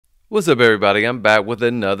What's up, everybody? I'm back with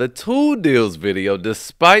another tool deals video.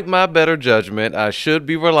 Despite my better judgment, I should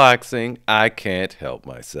be relaxing. I can't help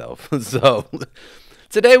myself. So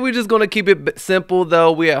today we're just going to keep it simple,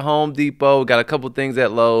 though. We at Home Depot, got a couple things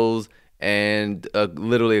at Lowe's, and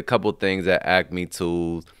literally a couple things at Acme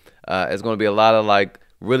Tools. It's going to be a lot of like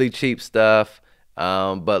really cheap stuff,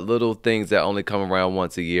 but little things that only come around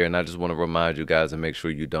once a year. And I just want to remind you guys and make sure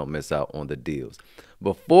you don't miss out on the deals.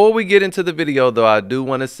 Before we get into the video, though, I do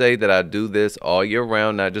want to say that I do this all year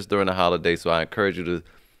round, not just during the holidays. So I encourage you to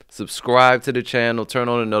subscribe to the channel, turn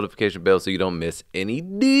on the notification bell so you don't miss any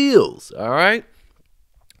deals. All right.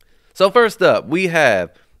 So first up, we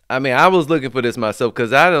have, I was looking for this myself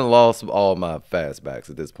because I done lost all my Fastbacks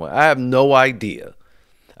at this point. I have no idea.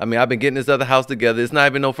 I've been getting this other house together. It's not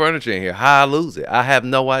even no furniture in here. How I lose it? I have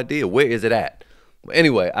no idea. Where is it at?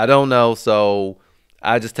 Anyway, I don't know. So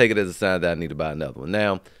I just take it as a sign that I need to buy another one.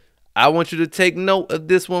 Now, I want you to take note of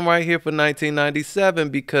this one right here for 1997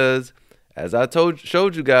 because, as I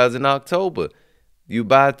showed you guys in October, you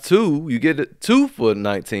buy two, you get two for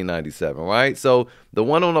 1997, right? So the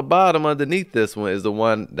one on the bottom underneath this one is the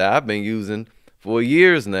one that I've been using for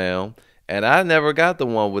years now, and I never got the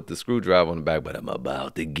one with the screwdriver on the back, but I'm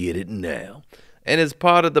about to get it now. And it's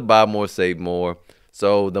part of the buy more, save more.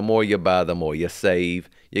 So the more you buy, the more you save.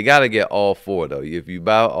 You got to get all four, though. If you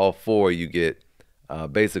buy all four, you get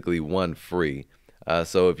basically one free.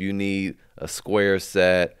 So if you need a square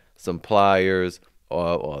set, some pliers,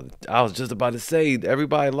 or I was just about to say,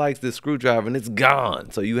 everybody likes this screwdriver, and it's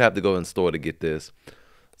gone. So you have to go in store to get this.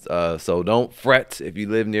 So don't fret. If you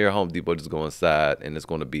live near Home Depot, just go inside, and it's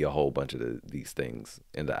going to be a whole bunch of these things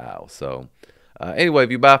in the aisle. So anyway,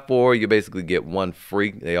 if you buy four, you basically get one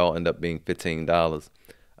free. They all end up being $15.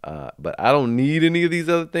 But I don't need any of these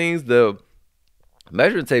other things. The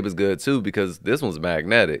measuring tape is good too because this one's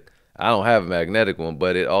magnetic. I don't have a magnetic one,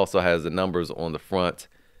 but it also has the numbers on the front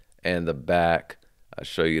and the back. I'll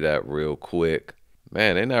show you that real quick.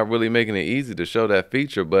 Man, they're not really making it easy to show that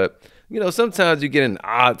feature, but you know, sometimes you get in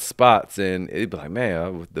odd spots and it'd be like,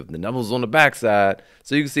 man, the numbers on the back side.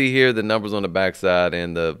 So you can see here the numbers on the back side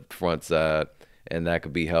and the front side. And that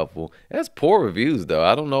could be helpful. That's poor reviews, though.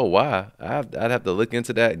 I don't know why. I'd have to look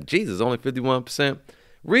into that. Jesus, only 51%.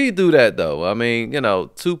 Redo that, though. You know,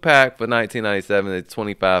 2-pack for 1997. It's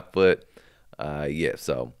 25 foot. Yeah,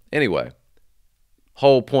 so anyway.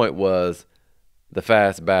 Whole point was the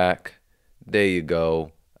Fastback. There you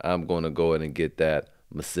go. I'm going to go ahead and get that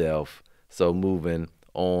myself. So moving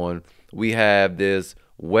on. We have this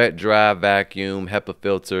wet dry vacuum HEPA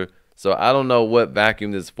filter. So I don't know what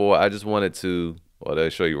vacuum this is for. I just wanted to, well, they'll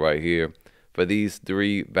show you right here. For these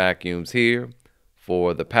three vacuums here,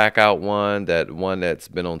 for the pack out one, that one that's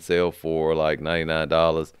been on sale for like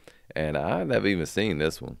 $99. And I never even seen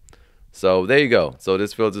this one. So there you go. So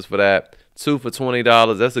this filter's for that. Two for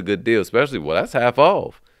 $20. That's a good deal, especially, well, that's half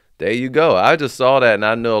off. There you go. I just saw that and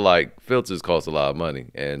I know like filters cost a lot of money.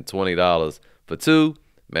 And $20 for two,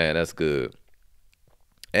 man, that's good.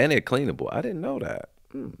 And they're cleanable. I didn't know that.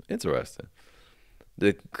 Interesting.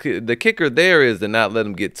 The kicker there is to not let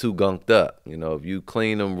them get too gunked up. You know, if you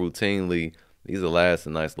clean them routinely, these will last a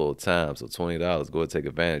nice little time. So $20, go ahead and take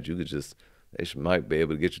advantage. You could just, might be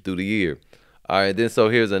able to get you through the year. All right, then so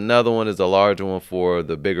here's another one. Is a larger one for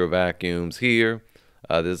the bigger vacuums here.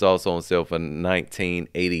 This is also on sale for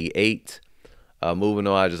 $19.88. Moving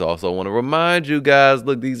on, I just also want to remind you guys,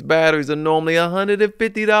 look, these batteries are normally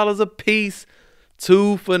 $150 a piece.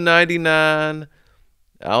 Two for $99.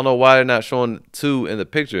 I don't know why they're not showing two in the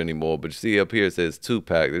picture anymore, but you see up here it says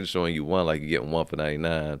 2-pack. They're just showing you one like you're getting one for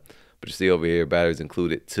 $99. But you see over here, batteries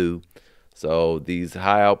included two. So these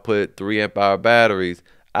high output 3 amp hour batteries,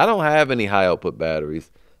 I don't have any high output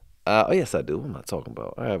batteries. Oh, yes, I do. What am I talking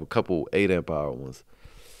about? I have a couple 8 amp hour ones.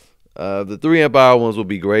 The 3 amp hour ones will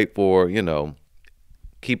be great for, you know,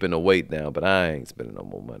 keeping the weight down, but I ain't spending no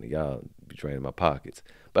more money. Y'all be draining my pockets.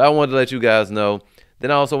 But I wanted to let you guys know. Then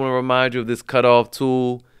I also want to remind you of this cutoff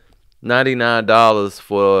tool. $99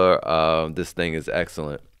 for this thing is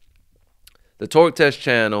excellent. The Torque Test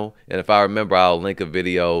channel, and if I remember, I'll link that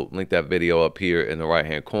video up here in the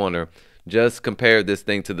right-hand corner. Just compared this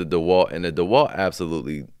thing to the DeWalt, and the DeWalt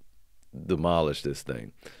absolutely demolished this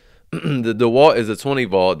thing. The DeWalt is a 20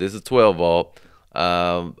 volt. This is 12 volt.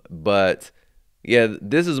 But yeah,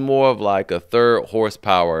 this is more of like a 3rd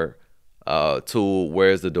horsepower tool,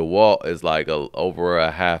 whereas the DeWalt is like over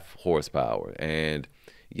a 1/2 horsepower. And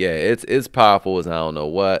yeah, it's powerful as I don't know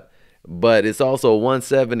what, but it's also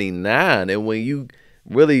 $179. And when you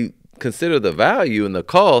really consider the value and the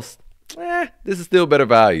cost, this is still better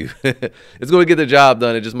value. It's going to get the job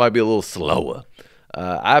done. It just might be a little slower.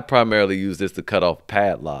 I primarily use this to cut off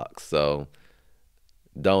padlocks, so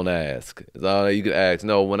don't ask. So you can ask.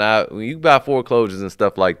 No, when you buy foreclosures and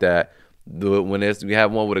stuff like that, when you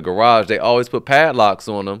have one with a garage, they always put padlocks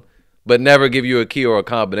on them, but never give you a key or a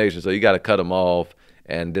combination. So you got to cut them off,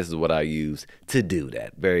 and this is what I use to do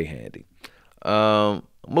that. Very handy.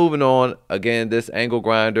 Moving on. Again, this angle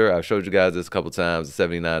grinder, I've showed you guys this a couple times.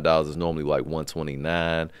 $79 is normally like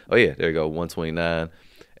 $129. Oh yeah, there you go, $129.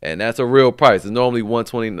 And that's a real price. It's normally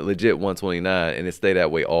 $120, legit $129, and it stay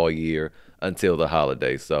that way all year until the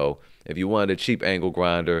holiday. So if you wanted a cheap angle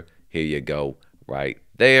grinder, here you go, right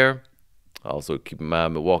there. Also, keep in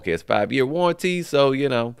mind Milwaukee has 5-year warranty, so you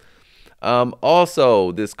know.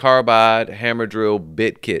 Also, this carbide hammer drill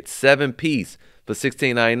bit kit, 7-piece for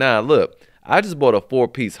 $16.99. Look, I just bought a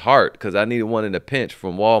 4-piece heart because I needed one in a pinch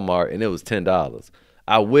from Walmart, and it was $10.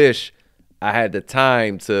 I wish I had the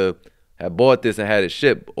time to have bought this and had it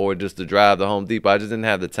shipped, or just to drive to Home Depot. I just didn't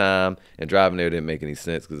have the time, and driving there didn't make any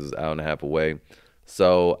sense because it was an hour and a half away.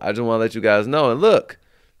 So I just want to let you guys know. And look,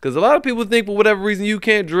 because a lot of people think for whatever reason you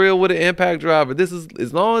can't drill with an impact driver. This is,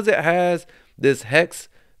 as long as it has this hex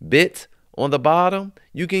bit on the bottom,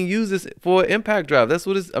 you can use this for an impact drive. That's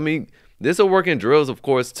what it's, I mean, this will work in drills, of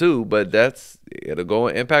course, too, but it'll go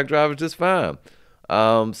in impact drivers just fine.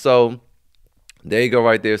 So there you go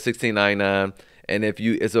right there, $16.99. And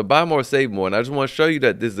it's a buy more, save more. And I just want to show you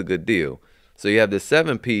that this is a good deal. So you have this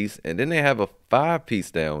 7-piece, and then they have a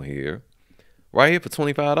 5-piece down here, right here for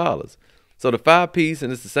 $25. So the 5-piece,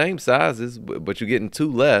 and it's the same sizes, but you're getting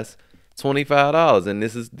 2 less, $25. And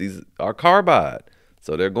these are carbide.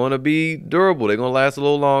 So they're going to be durable. They're going to last a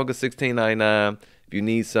little longer, $16.99. If you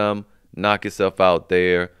need some, knock yourself out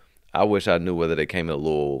there. I wish I knew whether they came in a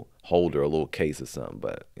little holder, a little case or something,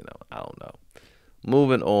 but, you know, I don't know.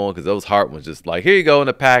 Moving on, because those heart ones just like, here you go in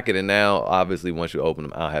the packet, and now obviously once you open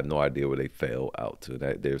them, I have no idea where they fell out to.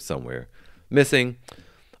 They're somewhere missing.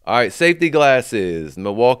 All right, safety glasses.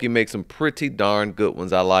 Milwaukee makes some pretty darn good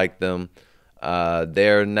ones. I like them.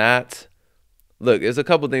 They're not. Look, there's a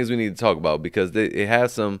couple things we need to talk about because it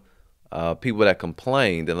has some people that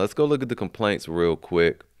complained. And let's go look at the complaints real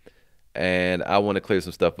quick. And I want to clear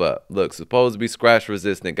some stuff up. Look, supposed to be scratch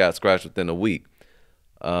resistant, got scratched within a week.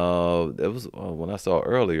 It was when I saw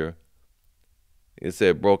earlier, it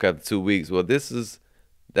said broke after 2 weeks. Well,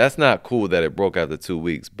 that's not cool that it broke after 2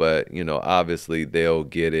 weeks, but you know, obviously they'll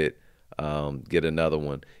get it, get another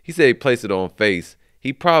one. He said he placed it on face.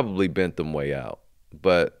 He probably bent them way out,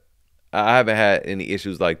 but I haven't had any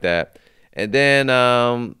issues like that. And then,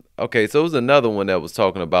 okay, so it was another one that was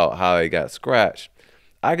talking about how it got scratched.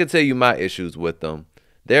 I can tell you my issues with them.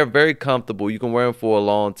 They're very comfortable. You can wear them for a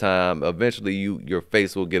long time. Eventually, your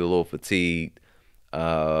face will get a little fatigued,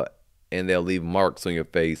 and they'll leave marks on your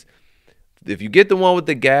face. If you get the one with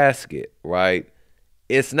the gasket, right,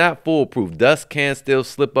 it's not foolproof. Dust can still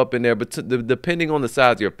slip up in there, but depending on the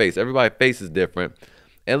size of your face, everybody's face is different.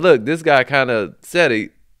 And look, this guy kind of said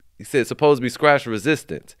he said it's supposed to be scratch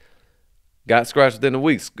resistant. Got scratched within a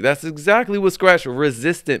week. That's exactly what scratch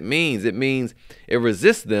resistant means. It means it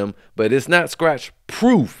resists them, but it's not scratch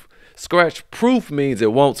proof. Scratch proof means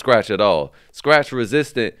it won't scratch at all. Scratch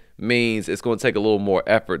resistant means it's going to take a little more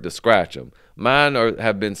effort to scratch them. Mine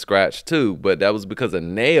have been scratched too, but that was because a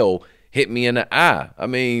nail hit me in the eye. I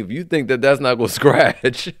mean, if you think that that's not going to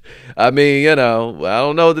scratch, I mean, you know, I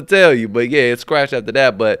don't know what to tell you, but yeah, it scratched after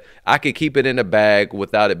that. But I could keep it in a bag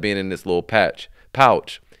without it being in this little pouch.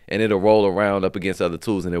 And it'll roll around up against other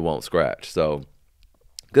tools and it won't scratch. So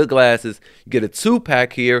good glasses. You get a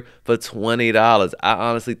 2-pack here for $20. I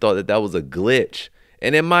honestly thought that was a glitch.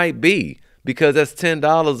 And it might be because that's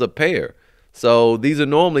 $10 a pair. So these are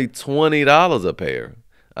normally $20 a pair.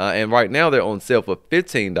 And right now they're on sale for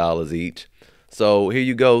 $15 each. So here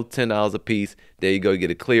you go, $10 a piece. There you go. You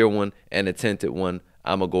get a clear one and a tinted one.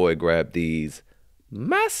 I'm going to go ahead and grab these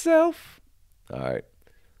myself. All right.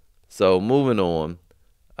 So moving on.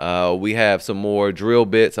 We have some more drill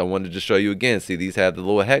bits. I wanted to show you again. See, these have the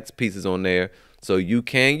little hex pieces on there. So you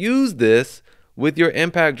can use this with your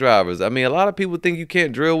impact drivers. I mean, a lot of people think you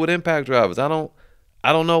can't drill with impact drivers. I don't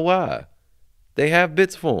know why. They have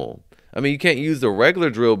bits for them. I mean, you can't use the regular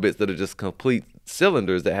drill bits that are just complete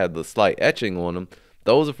cylinders that have the slight etching on them.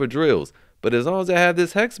 Those are for drills. But as long as they have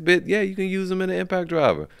this hex bit, yeah, you can use them in an impact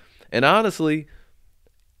driver. And honestly,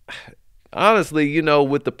 you know,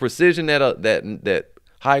 with the precision that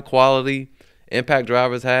high quality impact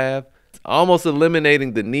drivers have, it's almost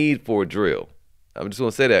eliminating the need for a drill. I'm just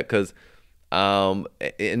going to say that because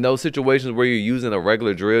in those situations where you're using a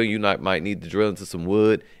regular drill, you might need to drill into some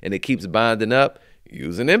wood and it keeps binding up,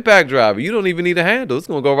 use an impact driver. You don't even need a handle. It's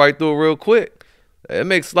going to go right through it real quick. It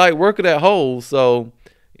makes slight work of that hole. So,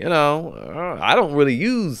 I don't really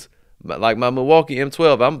use like my Milwaukee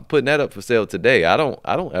M12. I'm putting that up for sale today. I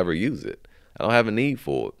don't ever use it. I don't have a need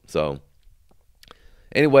for it. So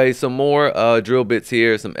anyway, some more drill bits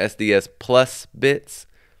here, some SDS Plus bits.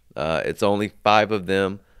 It's only 5 of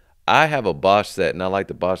them. I have a Bosch set, and I like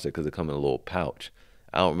the Bosch set because it comes in a little pouch.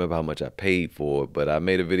 I don't remember how much I paid for it, but I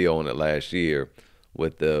made a video on it last year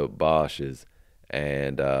with the Bosches,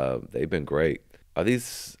 and they've been great. Are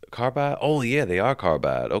these carbide? Oh, yeah, they are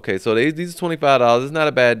carbide. Okay, so these are $25. It's not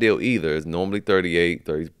a bad deal either. It's normally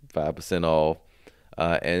 35% off,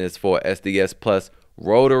 and it's for SDS Plus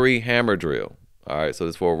rotary hammer drill. All right, so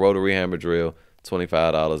it's for a rotary hammer drill,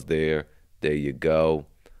 $25 there. There you go.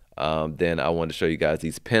 Then I wanted to show you guys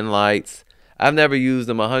these pin lights. I've never used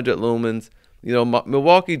them, 100 lumens.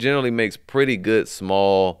 Milwaukee generally makes pretty good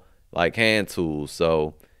small like hand tools.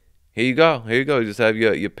 So here you go. Here you go. You just have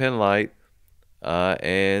your pin light,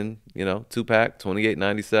 and 2-pack,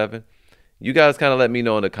 $28.97. You guys kind of let me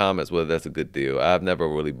know in the comments whether that's a good deal. I've never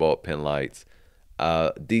really bought pin lights.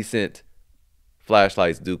 Decent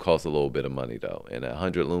flashlights do cost a little bit of money though, and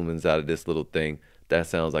 100 lumens out of this little thing, that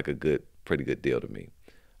sounds like a pretty good deal to me.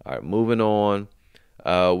 All right, moving on.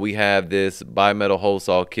 We have this bimetal hole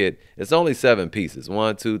saw kit. It's only 7 pieces.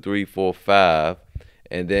 1, 2, 3, 4, 5.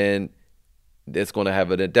 And then it's going to have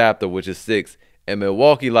an adapter, which is 6. And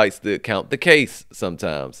Milwaukee likes to count the case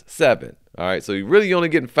sometimes. 7. All right, so you're really only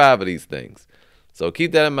getting 5 of these things. So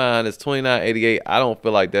keep that in mind. It's $29.88. I don't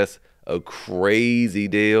feel like that's a crazy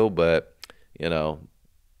deal, but, you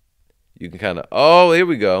can kind of, oh, here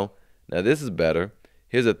we go. Now this is better.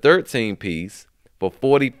 Here's a 13 piece for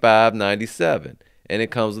 $45.97. And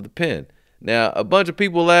it comes with a pin. Now, a bunch of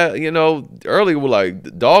people, earlier were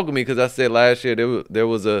like dogging me because I said last year there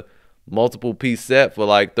was a multiple piece set for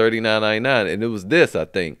like $39.99, and it was this, I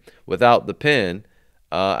think, without the pin.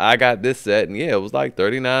 I got this set, and yeah, it was like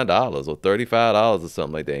 $39 or $35 or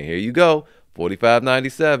something like that. And here you go,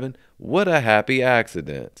 $45.97. What a happy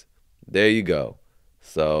accident! There you go.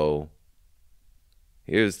 So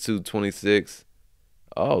here's 226.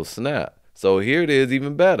 Oh snap! So here it is,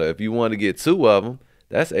 even better. If you want to get 2 of them,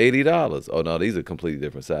 that's $80. Oh, no, these are completely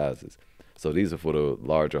different sizes. So these are for the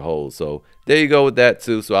larger holes. So there you go with that,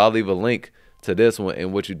 too. So I'll leave a link to this one.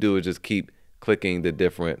 And what you do is just keep clicking the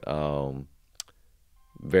different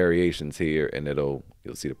variations here, and you'll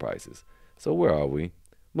see the prices. So where are we?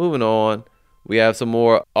 Moving on. We have some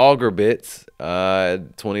more auger bits,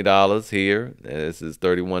 $20 here. This is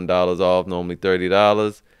 $31 off, normally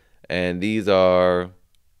 $30. And these are...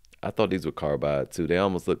 I thought these were carbide too. They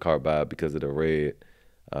almost look carbide because of the red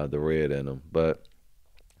in them. But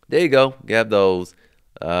there you go. You have those.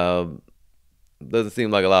 Doesn't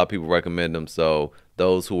seem like a lot of people recommend them. So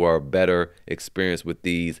those who are better experienced with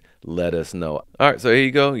these, let us know. All right, so here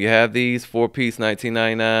you go. You have these 4-piece,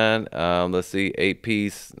 $19.99. Let's see,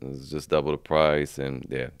 8-piece is just double the price. And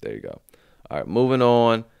yeah, there you go. All right, moving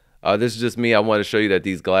on. This is just me. I want to show you that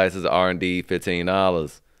these glasses are indeed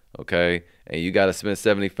 $15. Okay, and you got to spend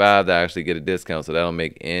 $75 to actually get a discount, so that don't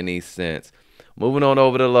make any sense. Moving on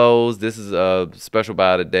over to Lowe's. This is a special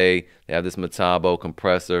buy today. They have this Metabo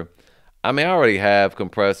compressor. I mean, I already have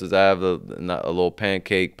compressors. I have a little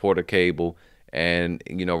pancake porter cable, and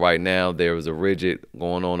right now there is a rigid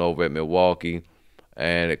going on over at Milwaukee,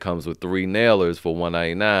 and it comes with 3 nailers for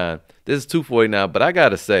 $199. This is $249, but I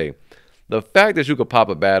gotta say, the fact that you could pop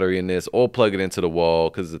a battery in this or plug it into the wall,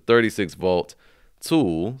 because it's a 36-volt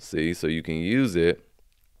tool, see, so you can use it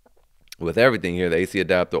with everything here, the AC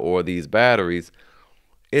adapter or these batteries.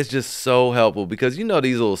 It's just so helpful because these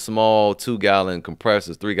little small 2-gallon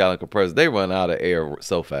compressors, 3-gallon compressors, they run out of air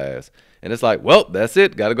so fast. And it's like, well, that's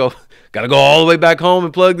it. Gotta go all the way back home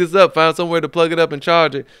and plug this up, find somewhere to plug it up and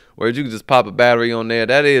charge it. Whereas you can just pop a battery on there.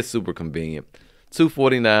 That is super convenient.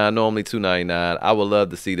 $249, normally $299. I would love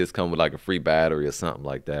to see this come with like a free battery or something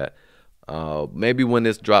like that. Maybe when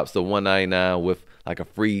this drops to $199 with like a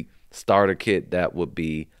free starter kit, that would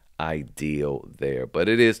be ideal there. But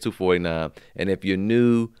it is $249. And if you're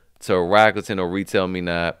new to Rakuten or Retail Me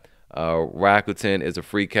Not, Rakuten is a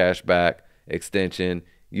free cashback extension.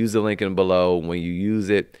 Use the link in below. When you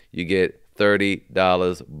use it, you get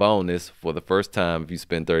 $30 bonus for the first time if you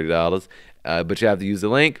spend $30. But you have to use the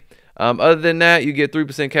link. Other than that, you get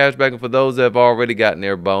 3% cash back. And for those that have already gotten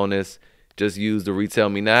their bonus, just use the Retail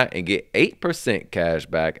Me Not and get 8% cash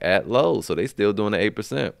back at Lowe's. So they still doing the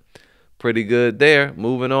 8%. Pretty good there.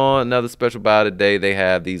 Moving on, another special buy today. They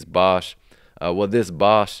have these Bosch, this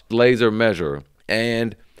Bosch laser measurer.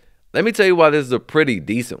 And let me tell you why this is a pretty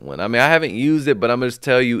decent one. I mean, I haven't used it, but I'm going to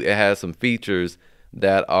tell you it has some features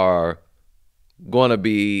that are going to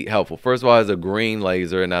be helpful. First of all, it's a green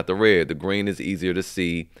laser and not the red. The green is easier to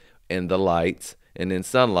see in the lights and in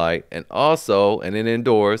sunlight, and also, and then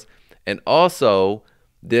indoors, and also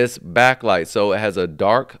this backlight. So it has a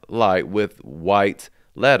dark light with white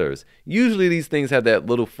letters. Usually these things have that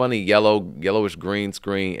little funny yellowish green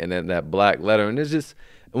screen and then that black letter. And it's just,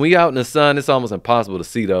 when we out in the sun, it's almost impossible to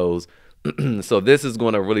see those. So this is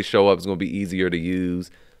going to really show up. It's going to be easier to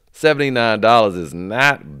use. $79 is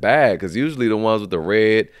not bad, because usually the ones with the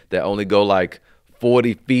red that only go like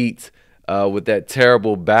 40 feet with that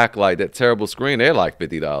terrible backlight, that terrible screen, they're like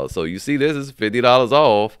 $50. So you see, this is $50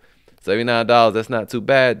 off. $79, that's not too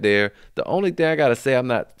bad there. The only thing I gotta say I'm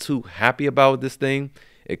not too happy about with this thing,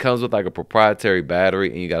 it comes with like a proprietary battery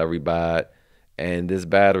and you gotta rebuy it. And this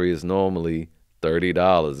battery is normally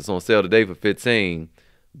 $30. It's on sale today for $15.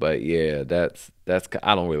 But yeah, that's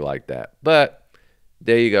I don't really like that. But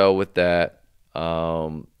there you go with that.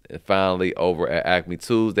 And finally, over at Acme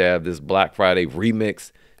Tools, they have this Black Friday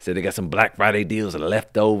remix. Said they got some Black Friday deals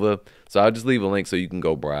left over. So I'll just leave a link so you can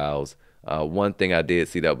go browse. One thing I did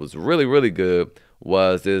see that was really, really good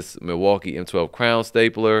was this Milwaukee M12 crown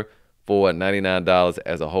stapler for $99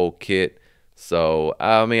 as a whole kit. So,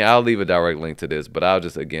 I mean, I'll leave a direct link to this, but I'll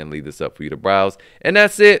just, again, leave this up for you to browse. And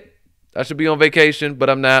that's it. I should be on vacation, but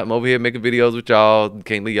I'm not. I'm over here making videos with y'all.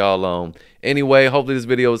 Can't leave y'all alone. Anyway, hopefully this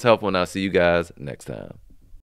video was helpful, and I'll see you guys next time.